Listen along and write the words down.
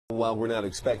While we're not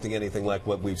expecting anything like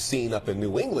what we've seen up in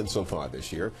New England so far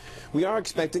this year, we are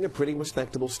expecting a pretty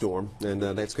respectable storm, and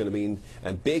that's going to mean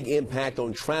a big impact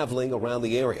on traveling around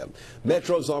the area.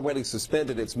 Metro's already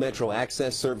suspended its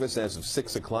MetroAccess service as of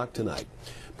 6 o'clock tonight.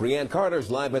 Brianne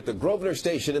Carter's live at the Grosvenor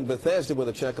station in Bethesda with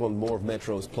a check on more of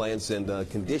Metro's plans and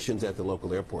conditions at the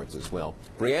local airports as well.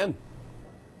 Brianne?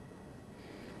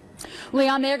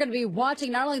 Leon, they're going to be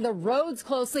watching not only the roads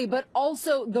closely, but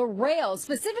also the rails,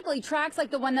 specifically tracks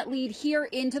like the one that lead here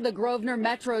into the Grosvenor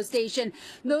Metro station,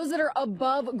 those that are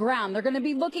above ground. They're going to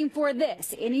be looking for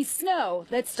this, any snow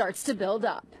that starts to build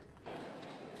up.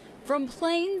 From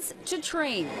planes to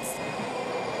trains,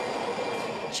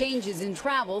 changes in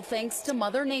travel thanks to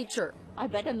Mother Nature. I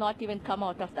better not even come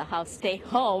out of the house, stay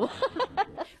home.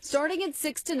 Starting at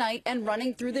 6 tonight and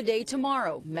running through the day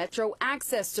tomorrow,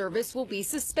 MetroAccess service will be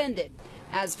suspended.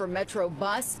 As for Metro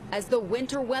Bus, as the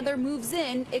winter weather moves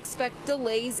in, expect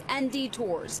delays and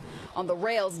detours. On the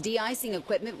rails, de-icing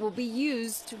equipment will be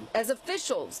used as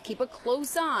officials keep a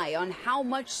close eye on how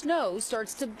much snow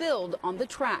starts to build on the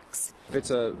tracks. If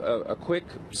it's a quick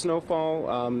snowfall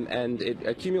and it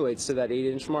accumulates to that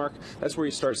 8-inch mark, that's where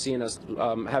you start seeing us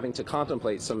having to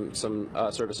contemplate some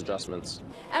service adjustments.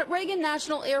 At Reagan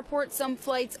National Airport, some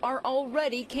flights are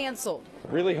already canceled.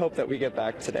 Really hope that we get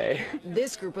back today.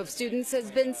 This group of students has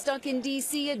been stuck in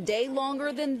D.C. a day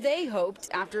longer than they hoped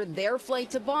after their flight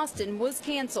to Boston was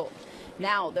canceled.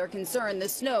 Now they're concerned the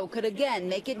snow could again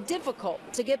make it difficult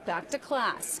to get back to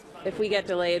class. If we get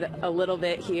delayed a little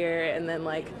bit here and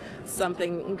then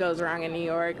something goes wrong in New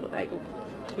York,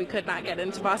 we could not get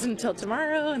into Boston until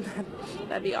tomorrow, and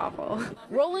that'd be awful.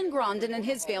 Roland Grondin and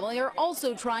his family are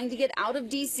also trying to get out of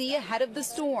D.C. ahead of the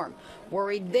storm.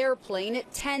 Worried their plane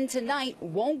at 10 tonight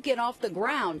won't get off the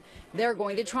ground. They're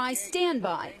going to try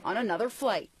standby on another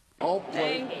flight. Hopefully,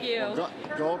 thank you.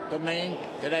 We'll go to Maine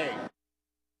today.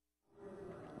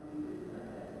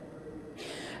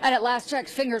 And at last check,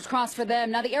 fingers crossed for them.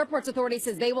 Now, the airport's authority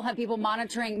says they will have people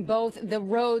monitoring both the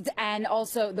roads and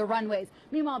also the runways.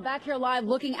 Meanwhile, back here live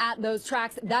looking at those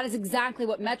tracks, that is exactly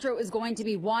what Metro is going to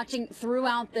be watching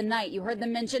throughout the night. You heard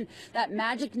them mention that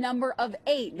magic number of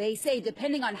 8. They say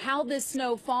depending on how this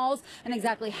snow falls and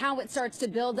exactly how it starts to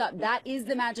build up, that is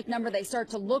the magic number they start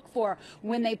to look for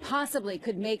when they possibly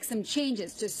could make some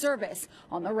changes to service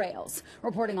on the rails.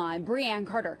 Reporting live, Brianne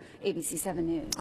Carter, ABC 7 News.